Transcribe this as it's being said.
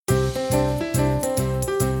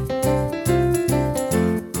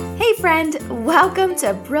friend, welcome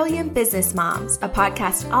to Brilliant Business Moms, a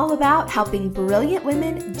podcast all about helping brilliant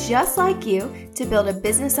women just like you to build a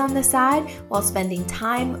business on the side while spending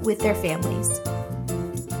time with their families.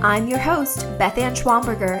 I'm your host, Beth Ann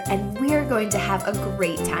Schwamberger, and we're going to have a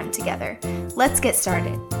great time together. Let's get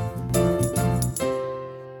started.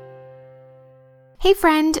 Hey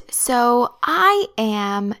friend, so I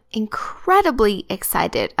am incredibly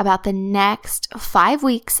excited about the next 5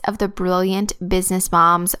 weeks of the Brilliant Business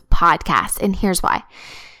Moms podcast, and here's why.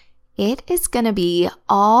 It is going to be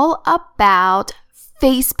all about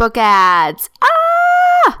Facebook ads.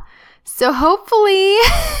 So hopefully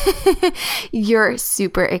you're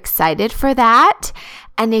super excited for that,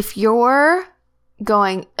 and if you're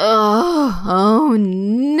going, oh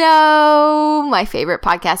no, my favorite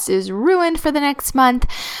podcast is ruined for the next month,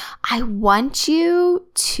 I want you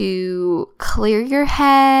to clear your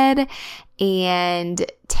head and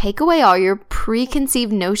take away all your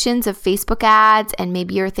preconceived notions of Facebook ads. And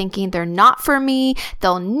maybe you're thinking they're not for me,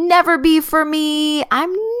 they'll never be for me, I'm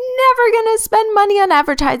never going to spend money on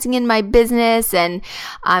advertising in my business, and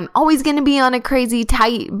I'm always going to be on a crazy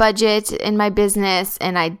tight budget in my business,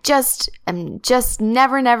 and I'm just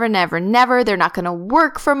never, they're not going to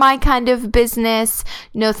work for my kind of business.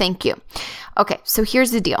 No, thank you. Okay, so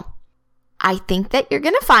here's the deal. I think that you're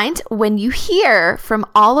going to find when you hear from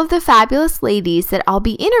all of the fabulous ladies that I'll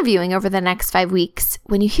be interviewing over the next 5 weeks,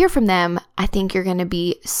 when you hear from them, I think you're going to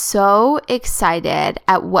be so excited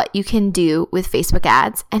at what you can do with Facebook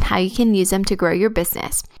ads and how you can use them to grow your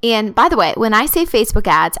business. And by the way, when I say Facebook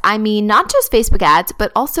ads, I mean not just Facebook ads,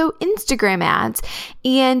 but also Instagram ads.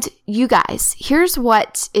 And you guys, here's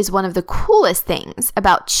what is one of the coolest things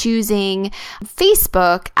about choosing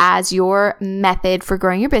Facebook as your method for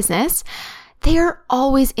growing your business. They're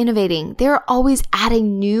always innovating. They're always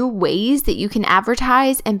adding new ways that you can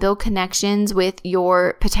advertise and build connections with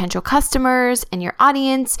your potential customers and your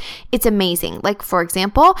audience. It's amazing. Like, for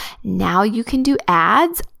example, now you can do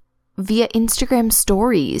ads via Instagram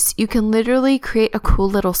stories. You can literally create a cool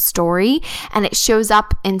little story and it shows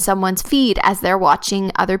up in someone's feed as they're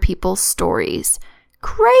watching other people's stories.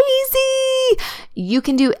 Crazy! You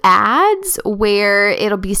can do ads where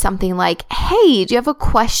it'll be something like, hey, do you have a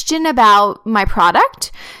question about my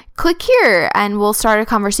product? Click here and we'll start a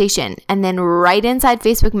conversation. And then right inside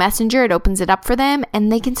Facebook Messenger, it opens it up for them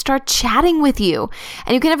and they can start chatting with you.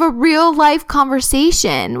 And you can have a real life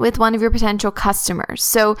conversation with one of your potential customers.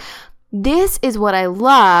 So this is what I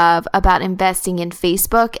love about investing in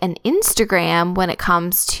Facebook and Instagram when it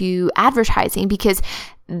comes to advertising, because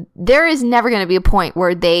there is never going to be a point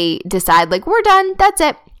where they decide like, we're done, that's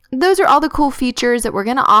it. Those are all the cool features that we're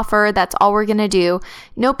going to offer. That's all we're going to do.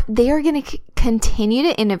 Nope. They are going to continue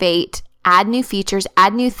to innovate, add new features,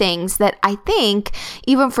 add new things that I think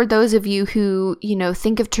even for those of you who,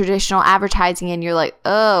 think of traditional advertising and you're like,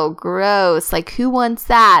 oh, gross. Like, who wants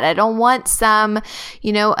that? I don't want some,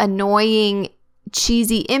 annoying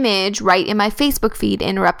cheesy image right in my Facebook feed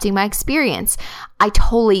interrupting my experience. I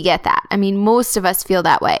totally get that. I mean, most of us feel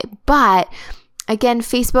that way. But again,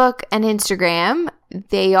 Facebook and Instagram,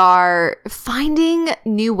 they are finding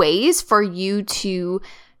new ways for you to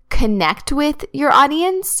connect with your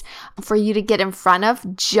audience, for you to get in front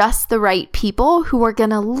of just the right people who are going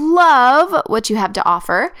to love what you have to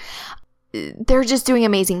offer. They're just doing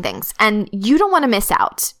amazing things, and you don't want to miss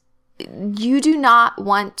out. You do not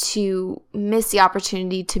want to miss the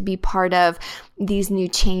opportunity to be part of these new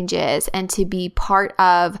changes and to be part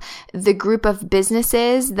of the group of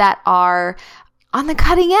businesses that are on the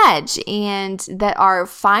cutting edge and that are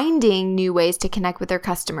finding new ways to connect with their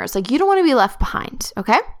customers. Like, you don't want to be left behind,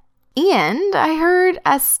 okay? And I heard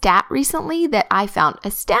a stat recently that I found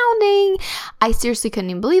astounding. I seriously couldn't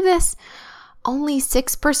even believe this. Only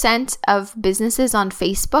 6% of businesses on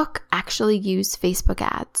Facebook actually use Facebook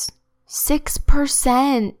ads.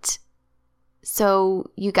 6%.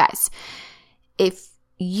 So you guys, if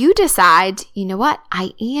you decide, you know what,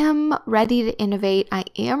 I am ready to innovate, I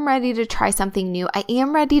am ready to try something new, I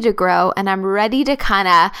am ready to grow, and I'm ready to kind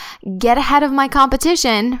of get ahead of my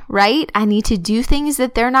competition, right? I need to do things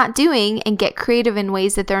that they're not doing and get creative in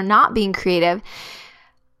ways that they're not being creative.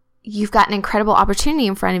 You've got an incredible opportunity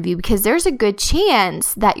in front of you, because there's a good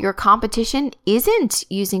chance that your competition isn't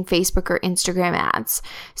using Facebook or Instagram ads.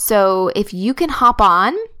 So if you can hop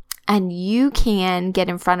on and you can get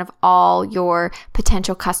in front of all your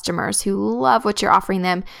potential customers who love what you're offering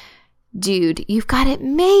them, dude, you've got it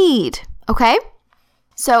made, okay?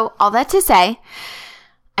 So all that to say,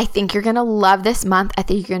 I think you're going to love this month. I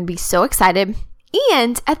think you're going to be so excited.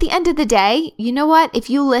 And at the end of the day, you know what? If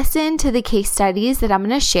you listen to the case studies that I'm going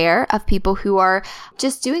to share of people who are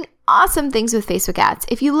just doing awesome things with Facebook ads.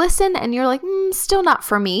 If you listen and you're like, still not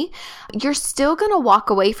for me, you're still going to walk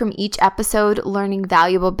away from each episode learning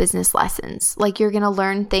valuable business lessons. Like you're going to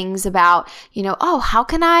learn things about, how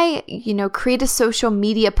can I, create a social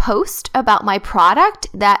media post about my product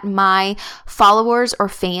that my followers or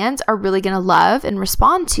fans are really going to love and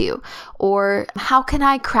respond to? Or how can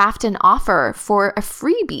I craft an offer for a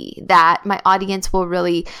freebie that my audience will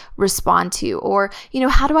really respond to? Or,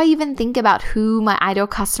 how do I even think about who my ideal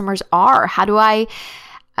customers are? How do I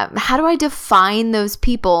define those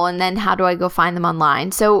people, and then how do I go find them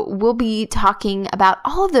online? So we'll be talking about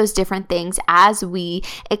all of those different things as we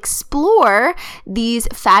explore these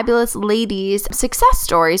fabulous ladies' success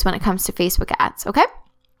stories when it comes to Facebook ads, okay?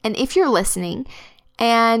 And if you're listening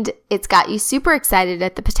and it's got you super excited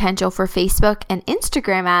at the potential for Facebook and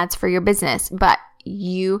Instagram ads for your business, but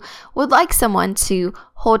you would like someone to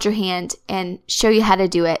hold your hand and show you how to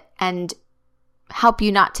do it and help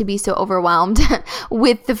you not to be so overwhelmed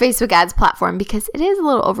with the Facebook ads platform, because it is a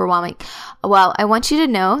little overwhelming. Well, I want you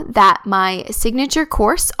to know that my signature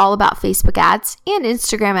course all about Facebook ads and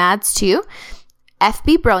Instagram ads too,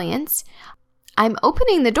 FB Brilliance, I'm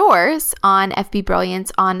opening the doors on FB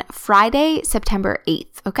Brilliance on Friday, September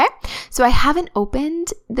 8th, okay? So I haven't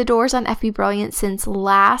opened the doors on FB Brilliance since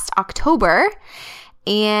last October.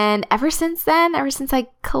 And ever since then, ever since I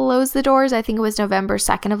closed the doors, I think it was November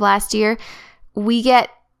 2nd of last year, we get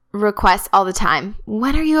requests all the time.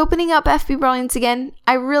 When are you opening up FB Brilliance again?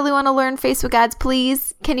 I really want to learn Facebook ads.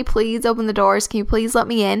 Please, can you please open the doors? Can you please let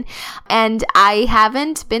me in? And I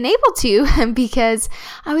haven't been able to because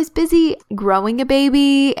I was busy growing a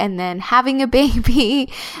baby and then having a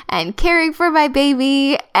baby and caring for my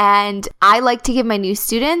baby. And I like to give my new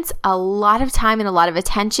students a lot of time and a lot of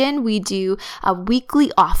attention. We do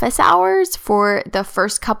weekly office hours for the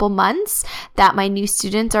first couple months that my new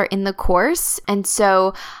students are in the course. And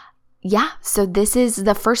so this is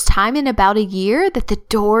the first time in about a year that the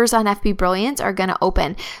doors on FB Brilliance are going to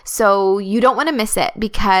open. So you don't want to miss it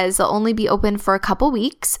because they'll only be open for a couple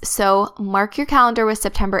weeks. So mark your calendar with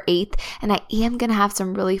September 8th. And I am going to have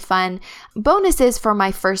some really fun bonuses for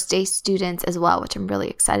my first day students as well, which I'm really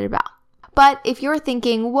excited about. But if you're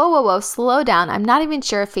thinking, whoa, slow down, I'm not even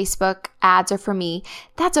sure if Facebook ads are for me,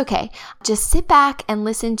 that's okay. Just sit back and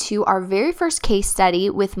listen to our very first case study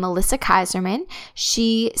with Melissa Kaiserman.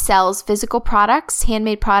 She sells physical products,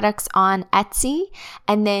 handmade products on Etsy,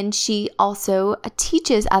 and then she also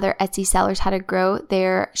teaches other Etsy sellers how to grow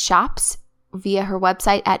their shops via her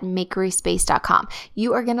website at makeryspace.com.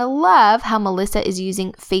 You are going to love how Melissa is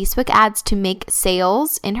using Facebook ads to make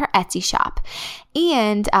sales in her Etsy shop.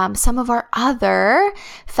 And some of our other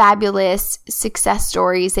fabulous success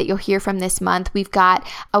stories that you'll hear from this month. We've got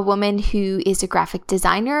a woman who is a graphic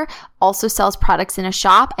designer, also sells products in a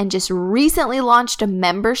shop, and just recently launched a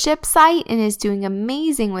membership site and is doing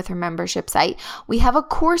amazing with her membership site. We have a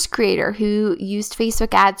course creator who used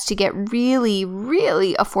Facebook ads to get really,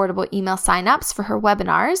 really affordable email signups for her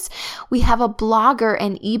webinars. We have a blogger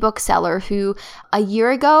and ebook seller who a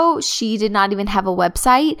year ago, she did not even have a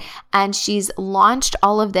website, and she's launched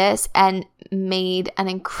all of this and made an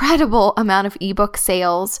incredible amount of ebook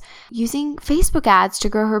sales using Facebook ads to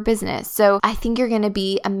grow her business. So I think you're going to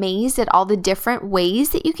be amazed at all the different ways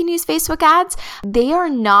that you can use Facebook ads. They are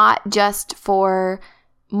not just for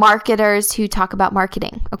marketers who talk about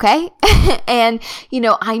marketing, okay? And,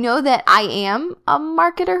 I know that I am a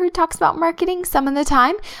marketer who talks about marketing some of the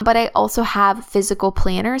time, but I also have physical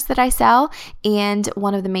planners that I sell. And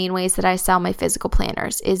one of the main ways that I sell my physical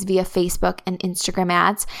planners is via Facebook and Instagram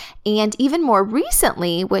ads. And even more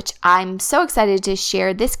recently, which I'm so excited to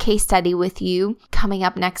share this case study with you coming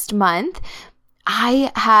up next month,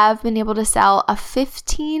 I have been able to sell a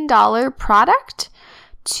 $15 product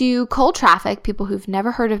to cold traffic, people who've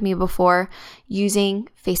never heard of me before, using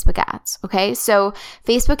Facebook ads. Okay, so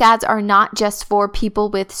Facebook ads are not just for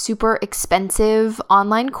people with super expensive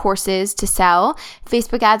online courses to sell.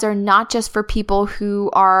 Facebook ads are not just for people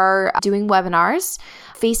who are doing webinars.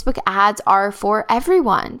 Facebook ads are for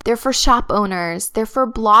everyone. They're for shop owners. They're for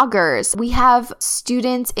bloggers. We have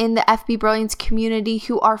students in the FB Brilliance community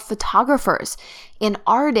who are photographers and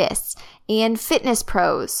artists and fitness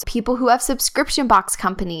pros, people who have subscription box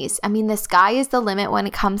companies. I mean, the sky is the limit when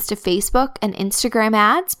it comes to Facebook and Instagram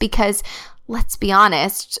ads because let's be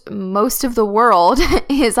honest, most of the world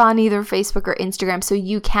is on either Facebook or Instagram. So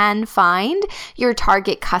you can find your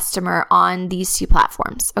target customer on these two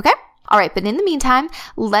platforms. Okay? All right, but in the meantime,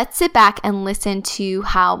 let's sit back and listen to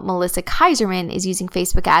how Melissa Kaiserman is using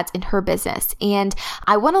Facebook ads in her business. And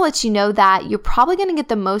I want to let you know that you're probably going to get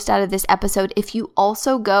the most out of this episode if you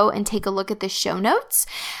also go and take a look at the show notes,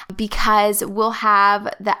 because we'll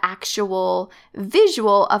have the actual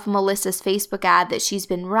visual of Melissa's Facebook ad that she's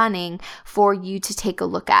been running for you to take a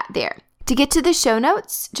look at there. To get to the show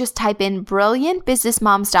notes, just type in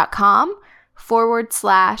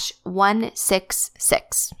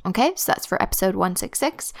brilliantbusinessmoms.com/166. Okay, so that's for episode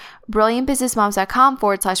 166.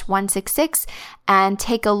 brilliantbusinessmoms.com/166, and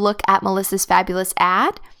take a look at Melissa's fabulous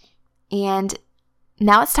ad. And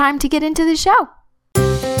now it's time to get into the show.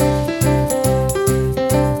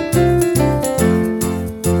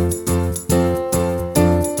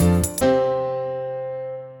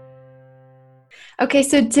 Okay,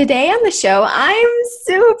 so today on the show, I'm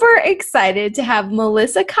super excited to have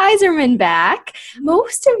Melissa Kaiserman back.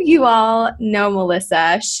 Most of you all know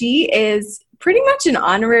Melissa. She is pretty much an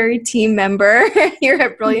honorary team member here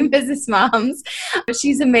at Brilliant Business Moms.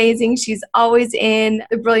 She's amazing. She's always in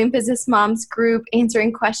the Brilliant Business Moms group,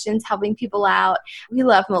 answering questions, helping people out. We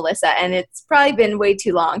love Melissa, and it's probably been way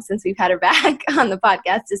too long since we've had her back on the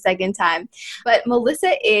podcast a second time. But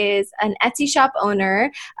Melissa is an Etsy shop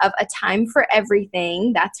owner of A Time for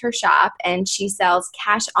Everything. That's her shop, and she sells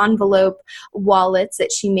cash envelope wallets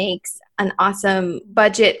that she makes, an awesome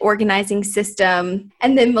budget organizing system.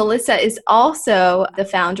 And then Melissa is also the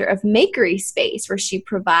founder of Makery Space, where she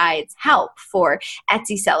provides help for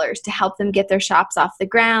Etsy sellers to help them get their shops off the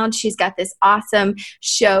ground. She's got this awesome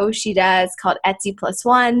show she does called Etsy Plus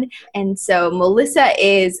One. And so Melissa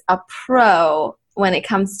is a pro when it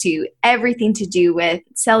comes to everything to do with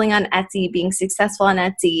selling on Etsy, being successful on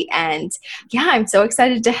Etsy. And yeah, I'm so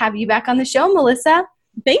excited to have you back on the show, Melissa.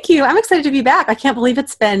 Thank you. I'm excited to be back. I can't believe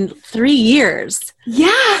it's been 3 years. Yeah.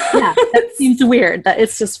 That seems weird that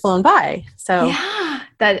it's just flown by. So yeah,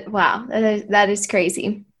 that is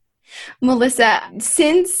crazy. Melissa,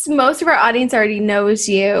 since most of our audience already knows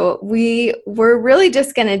you, we're really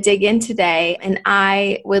just going to dig in today, and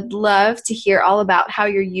I would love to hear all about how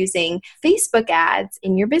you're using Facebook ads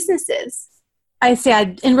in your businesses. I say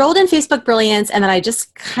I enrolled in Facebook Brilliance, and then I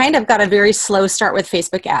just kind of got a very slow start with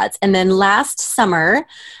Facebook ads. And then last summer,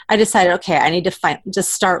 I decided, okay, I need to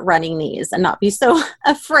just start running these and not be so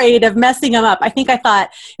afraid of messing them up. I think I thought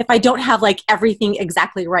if I don't have like everything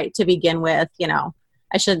exactly right to begin with,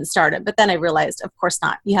 I shouldn't start it. But then I realized, of course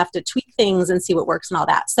not. You have to tweak things and see what works and all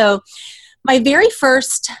that. So my very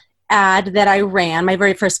first ad that I ran, my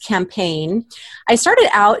very first campaign, I started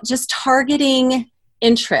out just targeting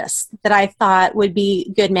interests that I thought would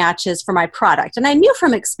be good matches for my product. And I knew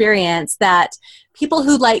from experience that people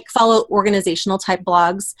who follow organizational type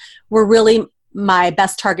blogs were really my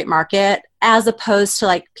best target market, as opposed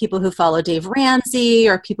to people who follow Dave Ramsey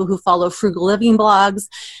or people who follow frugal living blogs,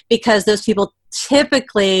 because those people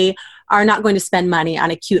typically are not going to spend money on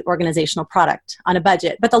a cute organizational product on a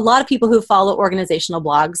budget. But a lot of people who follow organizational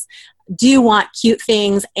blogs do want cute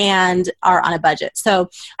things and are on a budget. So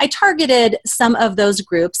I targeted some of those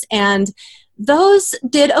groups, and those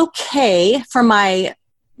did okay for my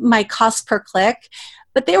cost per click,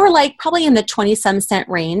 but they were probably in the 20-some cent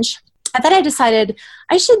range. And then I decided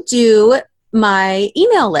I should do my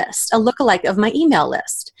email list, a lookalike of my email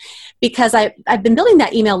list, because I've been building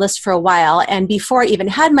that email list for a while. And before I even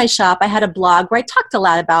had my shop, I had a blog where I talked a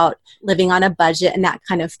lot about living on a budget and that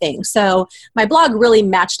kind of thing. So my blog really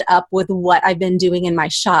matched up with what I've been doing in my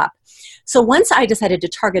shop. So once I decided to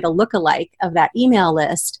target a lookalike of that email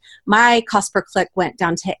list, my cost per click went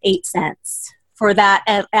down to 8 cents for that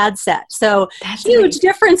ad set. So that's huge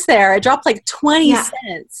difference there. It dropped 20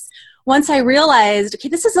 cents. Once I realized, okay,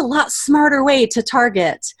 this is a lot smarter way to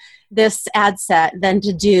target this ad set than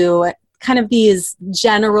to do kind of these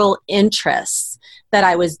general interests that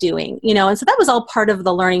I was doing, and so that was all part of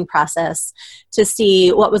the learning process to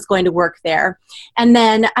see what was going to work there. And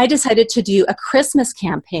then I decided to do a Christmas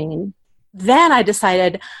campaign. Then I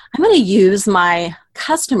decided I'm going to use my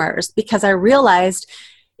customers, because I realized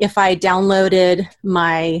if I downloaded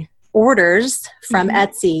my orders from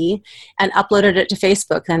Etsy and uploaded it to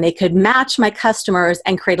Facebook, then they could match my customers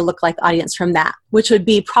and create a lookalike audience from that, which would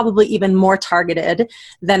be probably even more targeted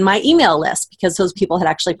than my email list, because those people had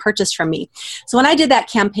actually purchased from me. So when I did that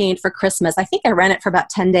campaign for Christmas, I think I ran it for about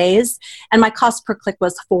 10 days, and my cost per click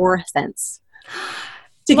was 4 cents.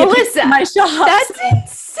 To Melissa, get my shop. That's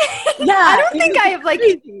insane. Yeah, I don't think I have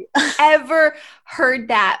ever heard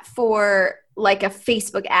that for like a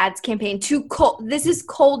Facebook ads campaign too cold. This is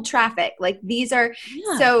cold traffic. Like these are,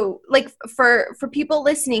 so like for people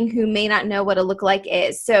listening who may not know what a lookalike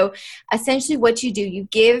is. So essentially what you do, you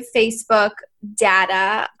give Facebook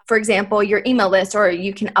data, for example, your email list, or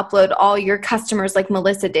you can upload all your customers like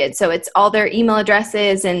Melissa did. So it's all their email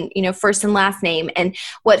addresses and, first and last name. And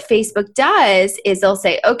what Facebook does is they'll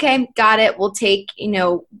say, okay, got it. We'll take,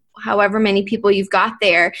 however many people you've got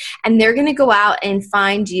there, and they're going to go out and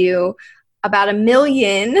find you about 1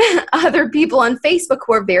 million other people on Facebook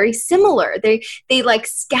who are very similar. They like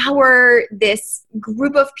scour this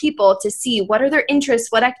group of people to see what are their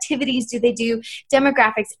interests, what activities do they do,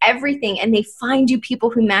 demographics, everything, and they find you people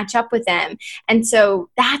who match up with them. And so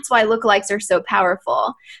that's why lookalikes are so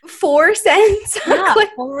powerful. 4 cents a click.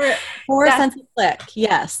 4 cents a click,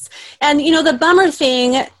 yes. And the bummer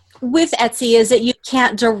thing with Etsy is that you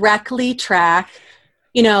can't directly track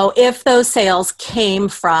if those sales came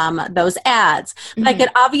from those ads. But I could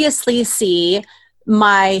obviously see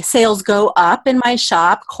my sales go up in my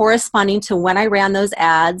shop corresponding to when I ran those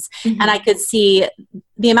ads. And I could see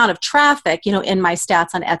the amount of traffic, in my stats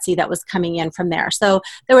on Etsy that was coming in from there. So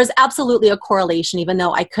there was absolutely a correlation, even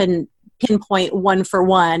though I couldn't pinpoint one for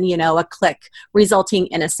one, a click resulting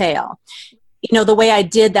in a sale. The way I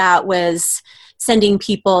did that was sending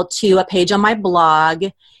people to a page on my blog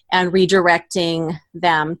and redirecting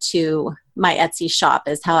them to my Etsy shop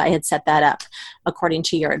is how I had set that up according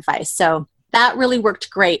to your advice. So that really worked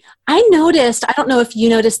great. I noticed, I don't know if you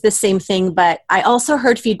noticed the same thing, but I also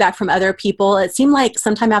heard feedback from other people. It seemed like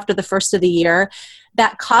sometime after the first of the year,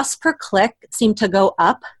 that cost per click seemed to go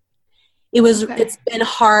up. It's been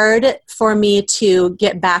hard for me to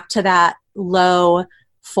get back to that low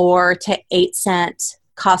 4 to 8 cent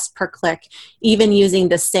cost per click, even using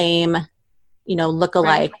the same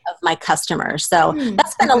lookalike of my customers. So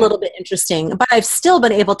that's been a little bit interesting, but I've still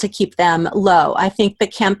been able to keep them low. I think the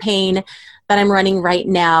campaign that I'm running right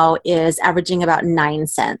now is averaging about 9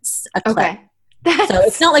 cents a click. So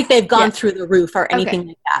it's not like they've gone through the roof or anything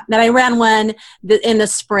like that. Then I ran one in the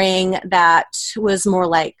spring that was more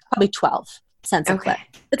like probably 12 cents a click.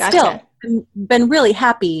 But still, I've been really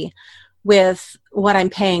happy with what I'm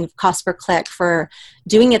paying cost per click for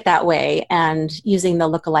doing it that way and using the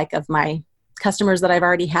lookalike of my customers that I've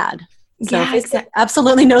already had. So Facebook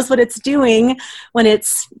absolutely knows what it's doing when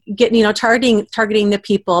it's getting, targeting the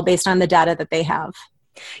people based on the data that they have.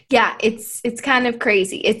 Yeah, it's kind of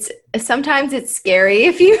crazy. Sometimes it's scary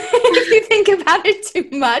if you think about it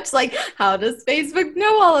too much. Like, how does Facebook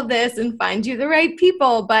know all of this and find you the right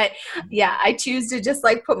people? But yeah, I choose to just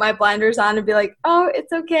like put my blinders on and be like, oh,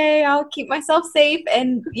 it's okay. I'll keep myself safe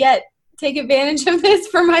and yet take advantage of this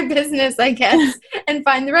for my business, I guess, and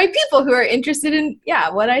find the right people who are interested in,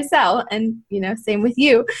 what I sell. And, same with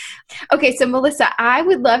you. Okay. So Melissa, I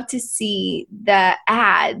would love to see the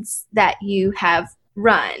ads that you have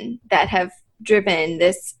run that have driven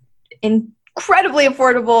this incredibly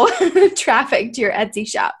affordable traffic to your Etsy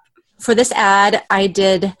shop. For this ad, I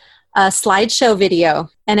did a slideshow video,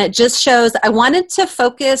 and it just shows, I wanted to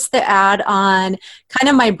focus the ad on kind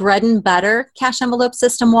of my bread and butter cash envelope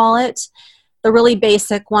system wallet, the really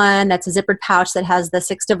basic one that's a zippered pouch that has the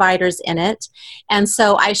 6 dividers in it. And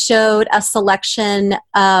so I showed a selection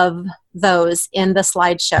of those in the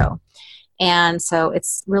slideshow. And so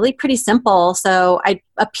it's really pretty simple. So I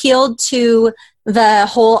appealed to the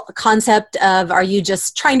whole concept of, are you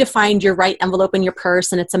just trying to find your right envelope in your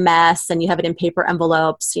purse and it's a mess and you have it in paper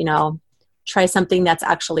envelopes, try something that's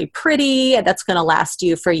actually pretty, that's going to last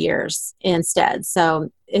you for years instead. So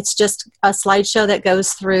it's just a slideshow that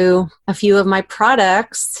goes through a few of my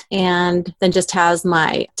products and then just has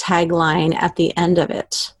my tagline at the end of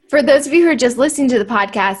it. For those of you who are just listening to the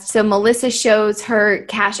podcast, so Melissa shows her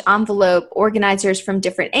cash envelope organizers from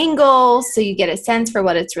different angles, so you get a sense for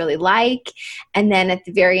what it's really like. And then at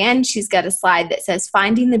the very end, she's got a slide that says,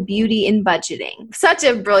 finding the beauty in budgeting. Such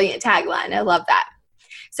a brilliant tagline. I love that.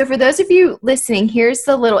 So for those of you listening, here's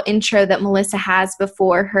the little intro that Melissa has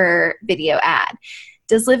before her video ad.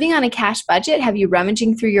 Does living on a cash budget have you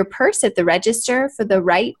rummaging through your purse at the register for the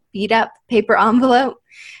right beat-up paper envelope?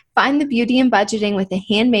 Find the beauty in budgeting with a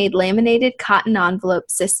handmade laminated cotton envelope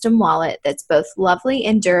system wallet that's both lovely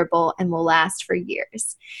and durable and will last for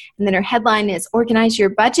years. And then her headline is, organize your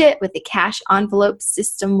budget with the cash envelope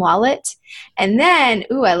system wallet. And then,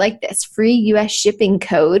 I like this, free US shipping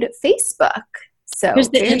code, Facebook. So here's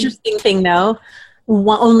the interesting thing though.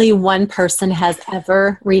 Only one person has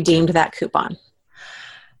ever redeemed that coupon.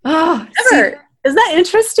 Oh, ever. Isn't that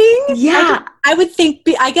interesting? Yeah. I would think,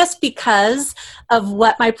 I guess because of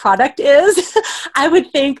what my product is, I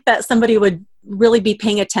would think that somebody would really be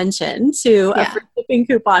paying attention to a free shipping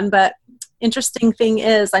coupon. But interesting thing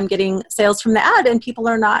is I'm getting sales from the ad and people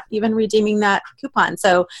are not even redeeming that coupon.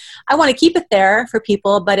 So I want to keep it there for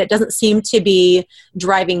people, but it doesn't seem to be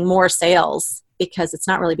driving more sales because it's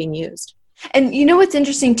not really being used. And you know what's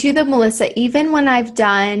interesting too, though, Melissa, even when I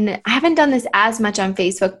haven't done this as much on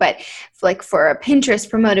Facebook, but like for a Pinterest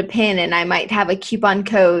promoted pin and I might have a coupon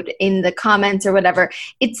code in the comments or whatever,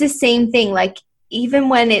 it's the same thing. Like even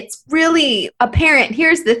when it's really apparent,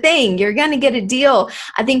 here's the thing, you're going to get a deal.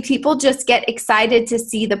 I think people just get excited to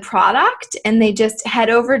see the product and they just head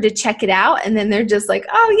over to check it out. And then they're just like,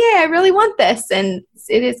 oh yeah, I really want this. And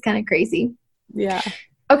it is kind of crazy. Yeah.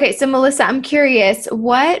 Okay, so Melissa, I'm curious,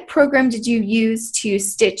 what program did you use to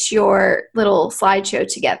stitch your little slideshow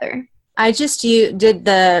together? I just did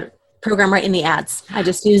the program right in the ads. I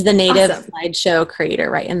just used the native slideshow creator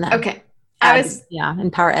right in the Okay. in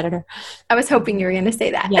Power Editor. I was hoping you were going to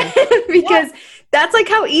say that yeah. because that's like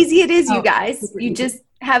how easy it is, you guys. You just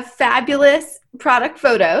have fabulous product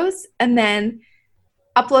photos and then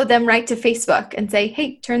upload them right to Facebook and say,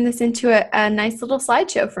 hey, turn this into a nice little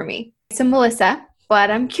slideshow for me. So Melissa, but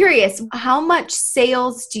I'm curious, how much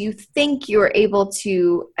sales do you think you were able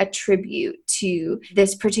to attribute to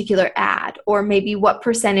this particular ad? Or maybe what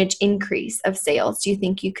percentage increase of sales do you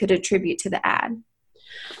think you could attribute to the ad?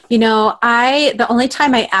 You know, the only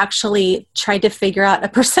time I actually tried to figure out a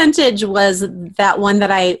percentage was that one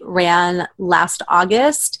that I ran last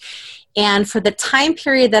August. And for the time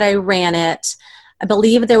period that I ran it, I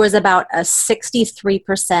believe there was about a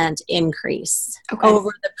 63% increase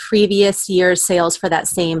over the previous year's sales for that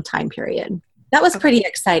same time period. That was pretty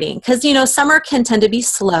exciting because, you know, summer can tend to be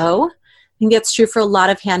slow. I think it's true for a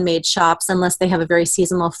lot of handmade shops unless they have a very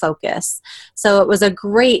seasonal focus. So it was a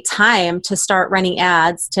great time to start running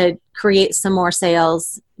ads to create some more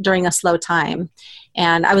sales during a slow time.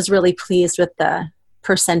 And I was really pleased with the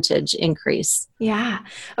percentage increase. Yeah.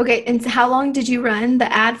 Okay. And so how long did you run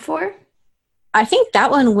the ad for? I think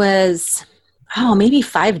that one was, maybe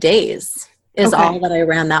 5 days is all that I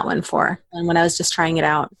ran that one for. And when I was just trying it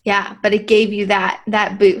out. Yeah. But it gave you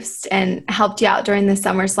that boost and helped you out during the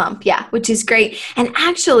summer slump. Yeah. Which is great. And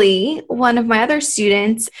actually one of my other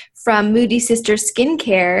students from Moody Sisters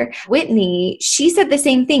Skincare, Whitney, she said the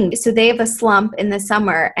same thing. So they have a slump in the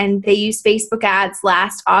summer and they used Facebook ads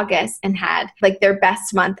last August and had like their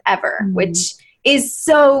best month ever, which is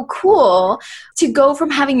so cool to go from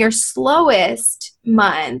having your slowest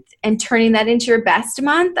month and turning that into your best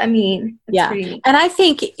month. I mean, it's pretty neat. And I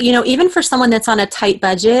think, you know, even for someone that's on a tight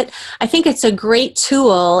budget, I think it's a great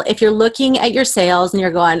tool if you're looking at your sales and you're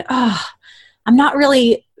going, I'm not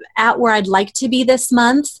really at where I'd like to be this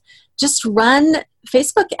month. Just run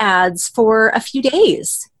Facebook ads for a few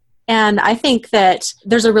days. And I think that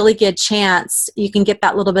there's a really good chance you can get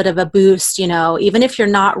that little bit of a boost, you know, even if you're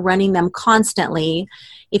not running them constantly,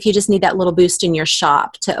 if you just need that little boost in your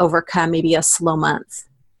shop to overcome maybe a slow month.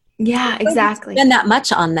 Yeah, exactly. Spend that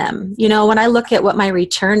much on them. You know, when I look at what my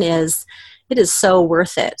return is, it is so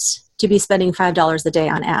worth it to be spending $5 a day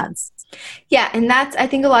on ads. Yeah. And I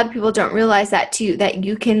think a lot of people don't realize that too, that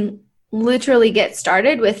you can literally get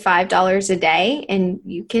started with $5 a day and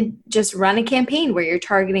you can just run a campaign where you're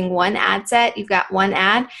targeting one ad set. You've got one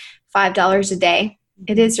ad, $5 a day.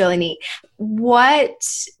 It is really neat. What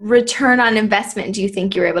return on investment do you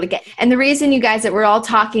think you were able to get? And the reason, you guys, that we're all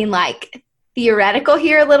talking like theoretical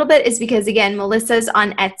here a little bit is because, again, Melissa's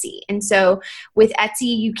on Etsy. And so with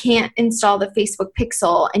Etsy, you can't install the Facebook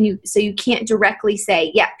pixel so you can't directly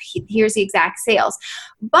say, yep, here's the exact sales.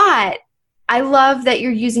 But I love that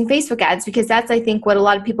you're using Facebook ads because that's, I think, what a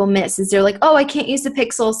lot of people miss is they're like, oh, I can't use the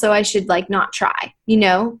pixel, so I should like not try, you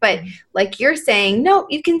know? But like you're saying, no,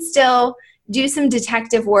 you can still do some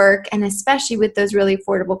detective work. And especially with those really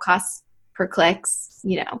affordable costs per clicks,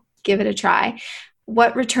 you know, give it a try.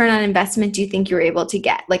 What return on investment do you think you're able to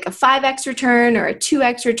get? Like a 5x return or a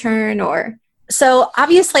 2x return or? So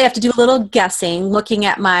obviously I have to do a little guessing looking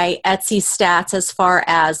at my Etsy stats as far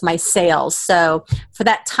as my sales. So for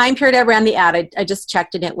that time period I ran the ad, I just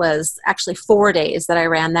checked and it was actually 4 days that I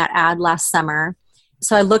ran that ad last summer.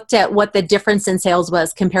 So I looked at what the difference in sales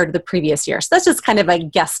was compared to the previous year. So that's just kind of a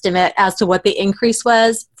guesstimate as to what the increase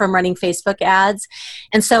was from running Facebook ads.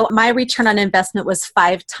 And so my return on investment was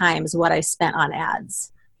 5 times what I spent on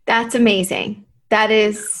ads. That's amazing. That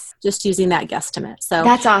is just using that guesstimate. So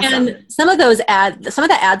that's awesome. And some of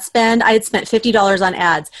the ad spend, I had spent $50 on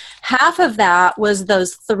ads. Half of that was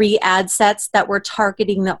those 3 ad sets that were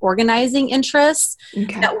targeting the organizing interests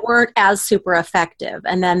that weren't as super effective.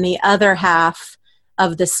 And then the other half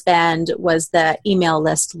of the spend was the email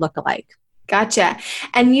list lookalike. Gotcha.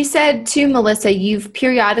 And you said too, Melissa, you've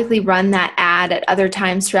periodically run that ad at other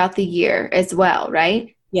times throughout the year as well,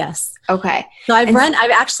 right? Yes. Okay. So I've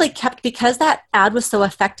actually kept, because that ad was so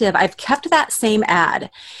effective, I've kept that same ad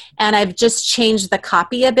and I've just changed the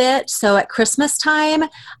copy a bit. So at Christmas time,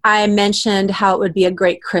 I mentioned how it would be a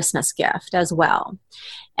great Christmas gift as well.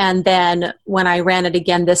 And then when I ran it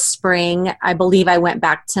again this spring, I believe I went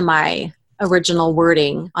back to my original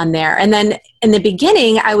wording on there. And then in the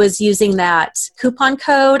beginning, I was using that coupon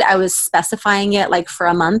code. I was specifying it like for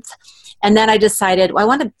a month. And then I decided, well, I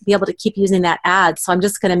want to be able to keep using that ad. So I'm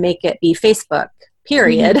just going to make it be Facebook,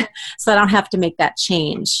 period. Mm-hmm. So I don't have to make that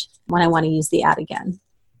change when I want to use the ad again.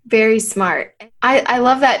 Very smart. I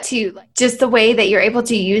love that too. Just the way that you're able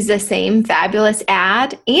to use the same fabulous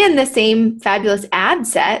ad and the same fabulous ad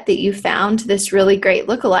set that you found this really great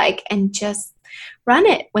lookalike and just run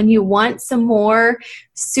it when you want some more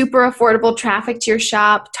super affordable traffic to your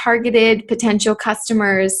shop, targeted potential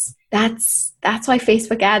customers. That's why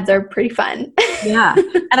Facebook ads are pretty fun. Yeah.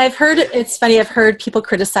 And it's funny, I've heard people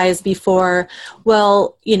criticize before,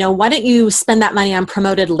 well, why don't you spend that money on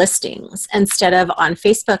promoted listings instead of on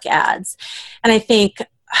Facebook ads? And I think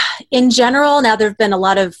in general, now there've been a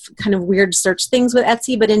lot of kind of weird search things with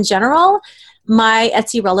Etsy, but in general, my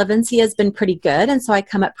Etsy relevancy has been pretty good. And so I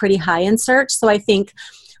come up pretty high in search. So I think,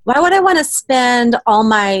 why would I want to spend all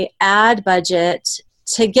my ad budget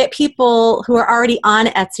to get people who are already on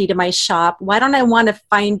Etsy to my shop? Why don't I want to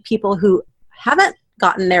find people who haven't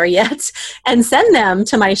gotten there yet and send them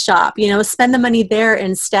to my shop? Spend the money there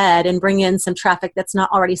instead and bring in some traffic that's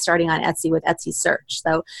not already starting on Etsy with Etsy search.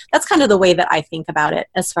 So that's kind of the way that I think about it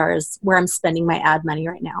as far as where I'm spending my ad money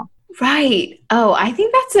right now. Right. Oh, I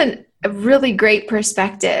think that's a really great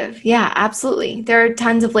perspective. Yeah, absolutely. There are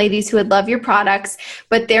tons of ladies who would love your products,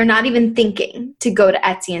 but they're not even thinking to go to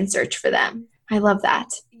Etsy and search for them. I love that.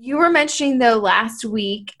 You were mentioning, though, last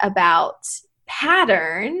week about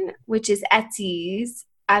Pattern, which is Etsy's,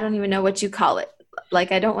 I don't even know what you call it.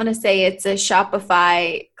 I don't want to say it's a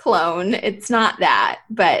Shopify clone. It's not that.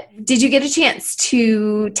 But did you get a chance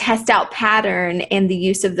to test out Pattern and the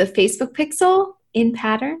use of the Facebook Pixel in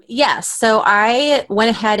Pattern? Yes. So I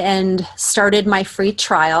went ahead and started my free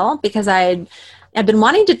trial because I've been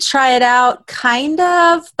wanting to try it out kind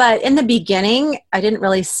of, but in the beginning, I didn't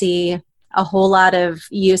really see a whole lot of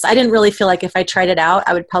use. I didn't really feel like if I tried it out,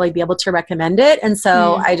 I would probably be able to recommend it. And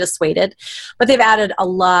so I just waited. But they've added a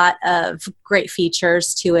lot of great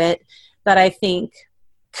features to it that I think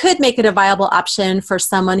could make it a viable option for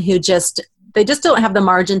someone who they just don't have the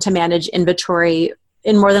margin to manage inventory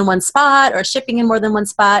in more than one spot or shipping in more than one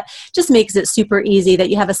spot. Just makes it super easy that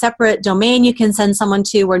you have a separate domain you can send someone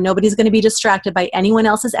to where nobody's going to be distracted by anyone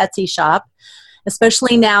else's Etsy shop,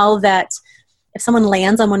 especially now that if someone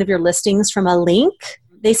lands on one of your listings from a link,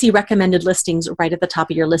 they see recommended listings right at the top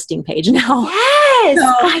of your listing page now.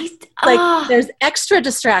 Yes. So, there's extra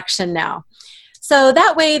distraction now. So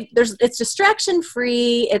that way it's distraction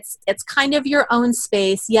free. It's kind of your own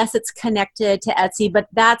space. Yes, it's connected to Etsy, but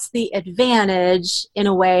that's the advantage in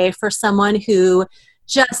a way for someone who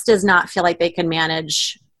just does not feel like they can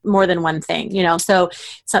manage more than one thing, so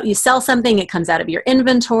you sell something, it comes out of your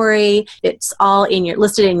inventory, it's all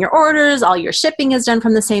listed in your orders, all your shipping is done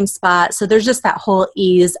from the same spot. So there's just that whole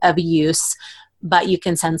ease of use, but you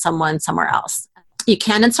can send someone somewhere else. You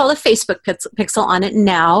can install a Facebook pixel on it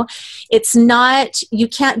now. You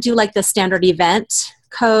can't do like the standard event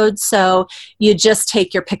code. So you just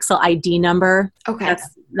take your pixel ID number. Okay.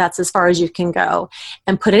 That's as far as you can go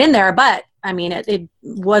and put it in there. But I mean, it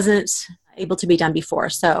wasn't able to be done before.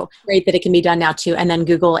 So great that it can be done now too. And then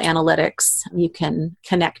Google Analytics, you can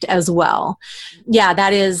connect as well. Yeah,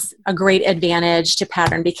 that is a great advantage to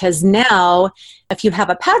Pattern because now if you have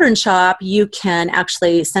a Pattern shop, you can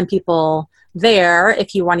actually send people there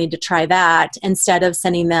if you wanted to try that instead of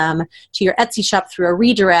sending them to your Etsy shop through a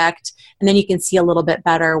redirect. And then you can see a little bit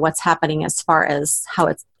better what's happening as far as how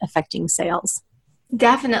it's affecting sales.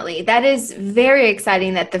 Definitely. That is very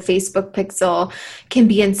exciting that the Facebook Pixel can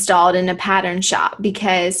be installed in a Pattern shop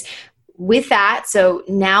because with that, so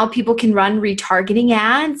now people can run retargeting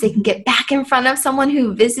ads. They can get back in front of someone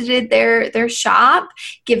who visited their shop,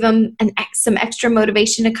 give them some extra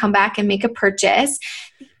motivation to come back and make a purchase.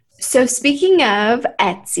 So speaking of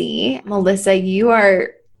Etsy, Melissa,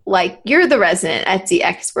 you're the resident Etsy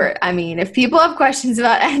expert. I mean, if people have questions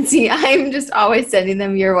about Etsy, I'm just always sending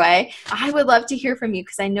them your way. I would love to hear from you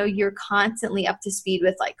because I know you're constantly up to speed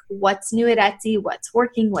with what's new at Etsy, what's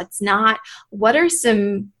working, what's not. What are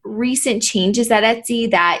some recent changes at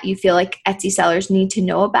Etsy that you feel like Etsy sellers need to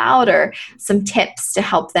know about or some tips to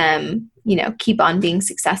help them, keep on being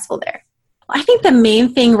successful there? I think the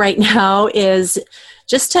main thing right now is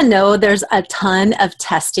just to know there's a ton of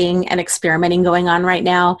testing and experimenting going on right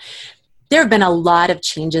now. There have been a lot of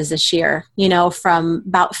changes this year, from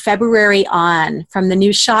about February on, from the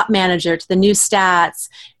new shop manager to the new stats,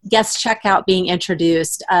 guest checkout being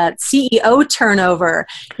introduced, CEO turnover.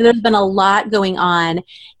 There's been a lot going on,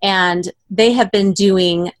 and they have been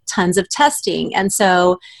doing tons of testing. And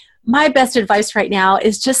so my best advice right now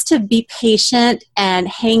is just to be patient and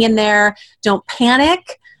hang in there. Don't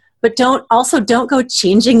panic, but don't go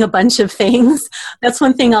changing a bunch of things. That's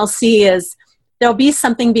one thing I'll see is there'll be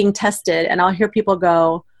something being tested and I'll hear people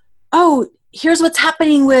go, oh, here's what's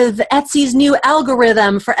happening with Etsy's new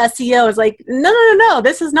algorithm for SEO. It's like, no.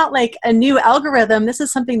 This is not like a new algorithm. This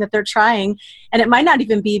is something that they're trying. And it might not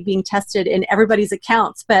even be being tested in everybody's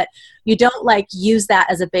accounts, but you don't use that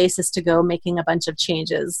as a basis to go making a bunch of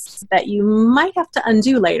changes that you might have to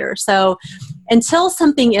undo later. So until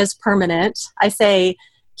something is permanent, I say,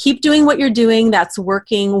 keep doing what you're doing that's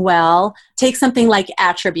working well. Take something like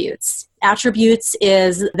attributes. Attributes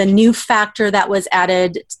is the new factor that was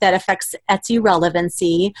added that affects Etsy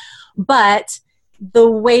relevancy, but the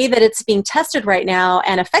way that it's being tested right now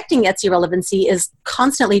and affecting Etsy relevancy is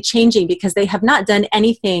constantly changing because they have not done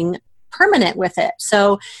anything permanent with it.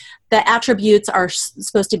 So the attributes are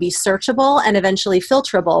supposed to be searchable and eventually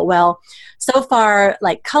filterable. Well, so far,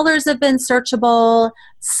 colors have been searchable,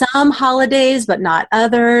 some holidays, but not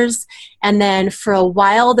others. And then for a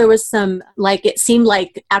while, there was some, it seemed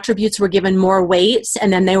like attributes were given more weight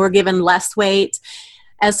and then they were given less weight.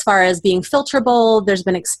 As far as being filterable, there's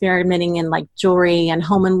been experimenting in jewelry and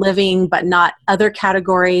home and living, but not other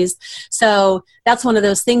categories. So that's one of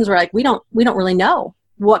those things where we don't really know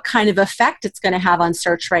what kind of effect it's going to have on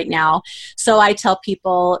search right now. So I tell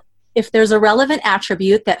people, if there's a relevant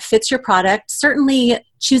attribute that fits your product, certainly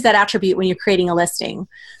choose that attribute when you're creating a listing.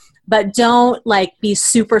 But don't be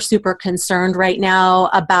super, super concerned right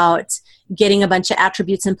now about getting a bunch of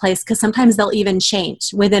attributes in place, because sometimes they'll even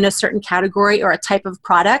change within a certain category or a type of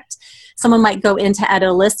product. Someone might go in to edit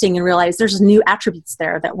a listing and realize there's new attributes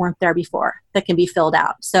there that weren't there before that can be filled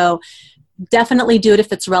out. So definitely do it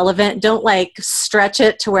if it's relevant. Don't stretch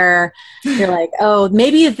it to where you're oh,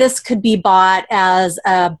 maybe this could be bought as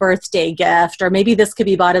a birthday gift, or maybe this could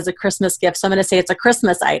be bought as a Christmas gift. So I'm going to say it's a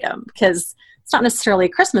Christmas item because it's not necessarily a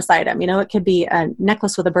Christmas item. It could be a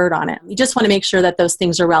necklace with a bird on it. You just want to make sure that those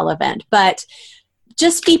things are relevant, but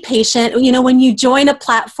just be patient. When you join a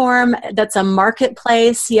platform that's a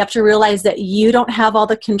marketplace, you have to realize that you don't have all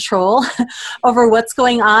the control over what's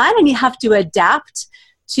going on, and you have to adapt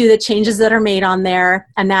to the changes that are made on there.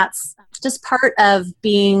 And that's just part of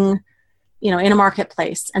being, in a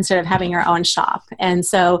marketplace instead of having your own shop. And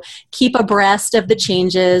so keep abreast of the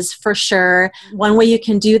changes for sure. One way you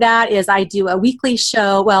can do that is I do a weekly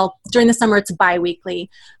show. Well, during the summer, it's bi-weekly,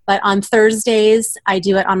 but on Thursdays, I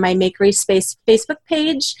do it on my Makery Space Facebook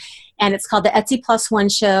page, and it's called the Etsy Plus One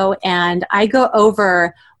Show. And I go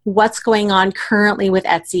over what's going on currently with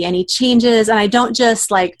Etsy, any changes. And I don't just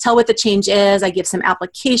tell what the change is. I give some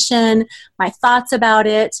application, my thoughts about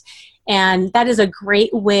it. And that is a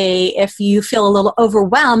great way if you feel a little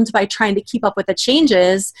overwhelmed by trying to keep up with the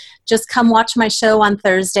changes. Just come watch my show on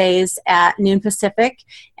Thursdays at noon Pacific,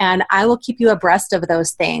 and I will keep you abreast of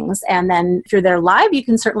those things. And then if you're there live, you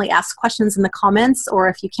can certainly ask questions in the comments, or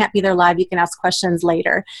if you can't be there live, you can ask questions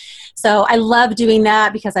later. So I love doing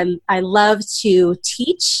that because I love to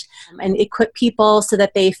teach and equip people so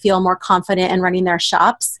that they feel more confident in running their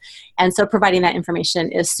shops. And so providing that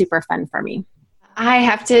information is super fun for me. I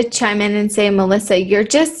have to chime in and say, Melissa, you're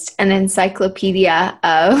just an encyclopedia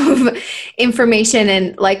of information.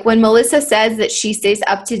 And when Melissa says that she stays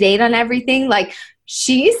up to date on everything,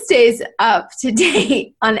 she stays up to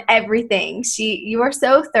date on everything. You are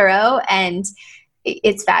so thorough, and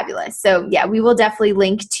it's fabulous. So yeah, we will definitely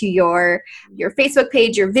link to your Facebook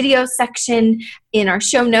page, your video section in our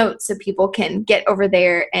show notes, so people can get over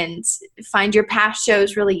there and find your past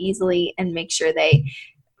shows really easily and make sure they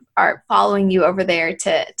are following you over there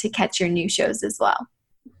to catch your new shows as well.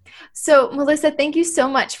 So Melissa, thank you so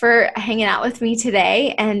much for hanging out with me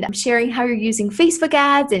today and sharing how you're using Facebook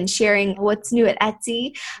ads and sharing what's new at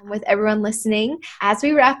Etsy with everyone listening. As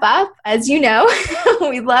we wrap up, as you know,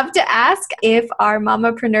 we love to ask if our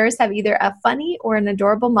mamapreneurs have either a funny or an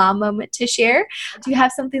adorable mom moment to share. Do you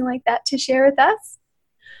have something like that to share with us?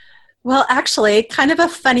 Well, actually, kind of a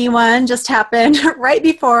funny one just happened right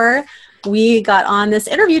before we got on this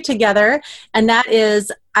interview together. And that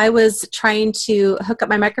is, I was trying to hook up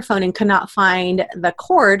my microphone and could not find the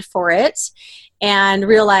cord for it, and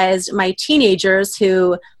realized my teenagers,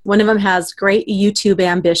 who one of them has great YouTube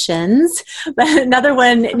ambitions, but another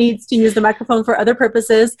one needs to use the microphone for other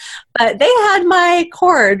purposes, but they had my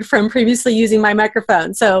cord from previously using my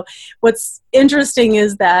microphone. So what's interesting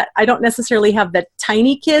is that I don't necessarily have the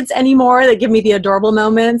tiny kids anymore that give me the adorable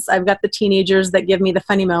moments. I've got the teenagers that give me the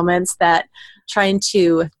funny moments, that trying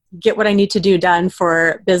to get what I need to do done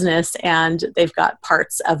for business, and they've got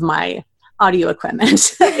parts of my audio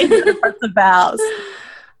equipment in other parts of the house.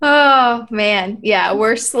 Oh man. Yeah.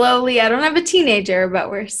 We're slowly, I don't have a teenager, but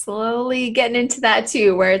we're slowly getting into that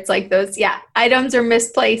too, where it's like those, items are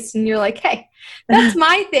misplaced and you're like, hey, that's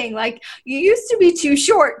my thing. Like, you used to be too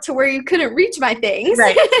short to where you couldn't reach my things.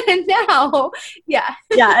 Right. And now, Yeah.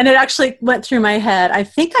 And it actually went through my head. I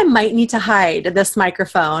think I might need to hide this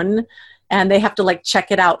microphone, and they have to like check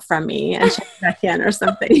it out from me and check it back in or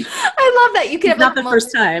something. I love that. You could have not the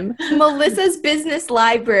first time. Melissa's business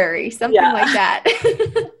library, something like that.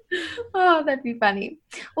 Oh, that'd be funny.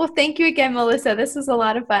 Well, thank you again, Melissa. This was a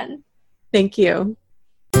lot of fun. Thank you.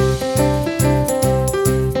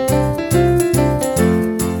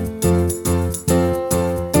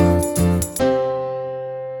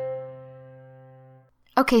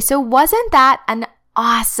 Okay, so wasn't that an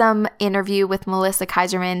awesome interview with Melissa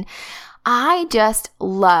Kaiserman? I just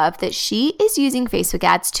love that she is using Facebook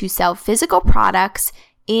ads to sell physical products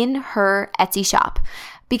in her Etsy shop.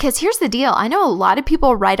 Because here's the deal. I know a lot of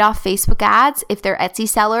people write off Facebook ads if they're Etsy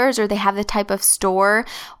sellers or they have the type of store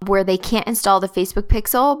where they can't install the Facebook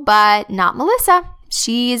pixel, but not Melissa.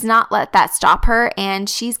 She's not let that stop her, and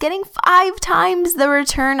she's getting 5 times the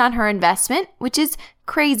return on her investment, which is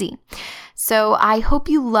crazy. So I hope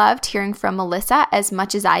you loved hearing from Melissa as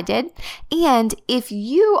much as I did. And if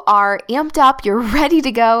you are amped up, you're ready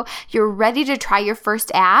to go, you're ready to try your first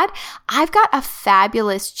ad, I've got a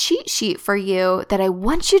fabulous cheat sheet for you that I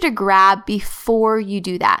want you to grab before you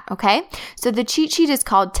do that, okay? So the cheat sheet is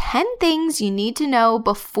called 10 Things You Need to Know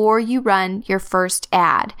Before You Run Your First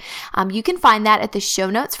Ad. You can find that at the show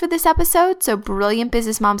notes for this episode, so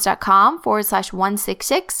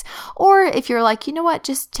brilliantbusinessmoms.com/166. Or if you're like, you know what,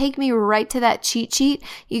 just take me right to that cheat sheet,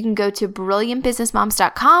 you can go to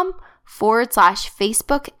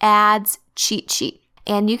brilliantbusinessmoms.com/Facebook ads cheat sheet.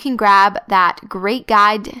 And you can grab that great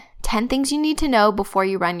guide, 10 things you need to know before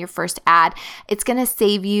you run your first ad. It's going to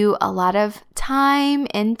save you a lot of time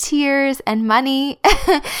and tears and money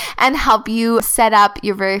and help you set up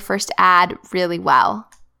your very first ad really well.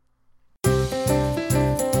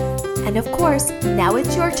 And of course, now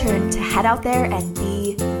it's your turn to head out there and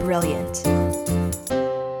be brilliant.